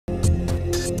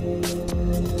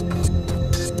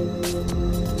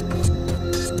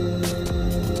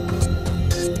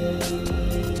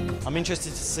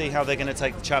interested to see how they're going to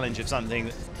take the challenge of something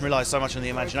that relies so much on the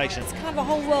imagination. It's kind of a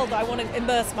whole world that I want to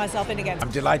immerse myself in again.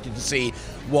 I'm delighted to see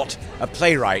what a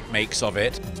playwright makes of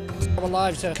it. Our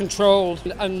lives are controlled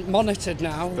and monitored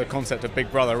now. The concept of Big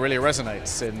Brother really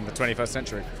resonates in the 21st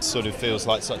century. It sort of feels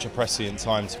like such a prescient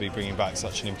time to be bringing back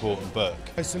such an important book.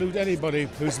 I salute anybody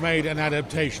who's made an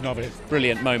adaptation of it.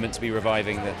 Brilliant moment to be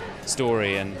reviving the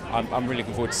story, and I'm really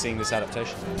looking forward to seeing this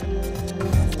adaptation.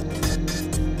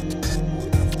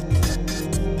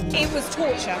 It was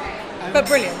torture, but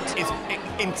brilliant. It's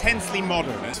intensely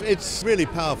modern. It's really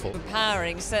powerful.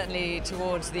 Empowering, certainly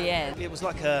towards the end. It was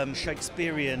like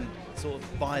Shakespearean sort of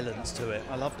violence to it.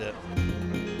 I loved it.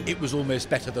 It was almost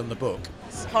better than the book.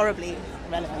 It's horribly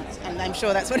relevant, and I'm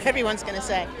sure that's what everyone's going to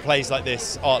say. Plays like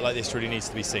this, art like this really needs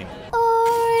to be seen.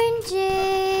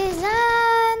 Oranges.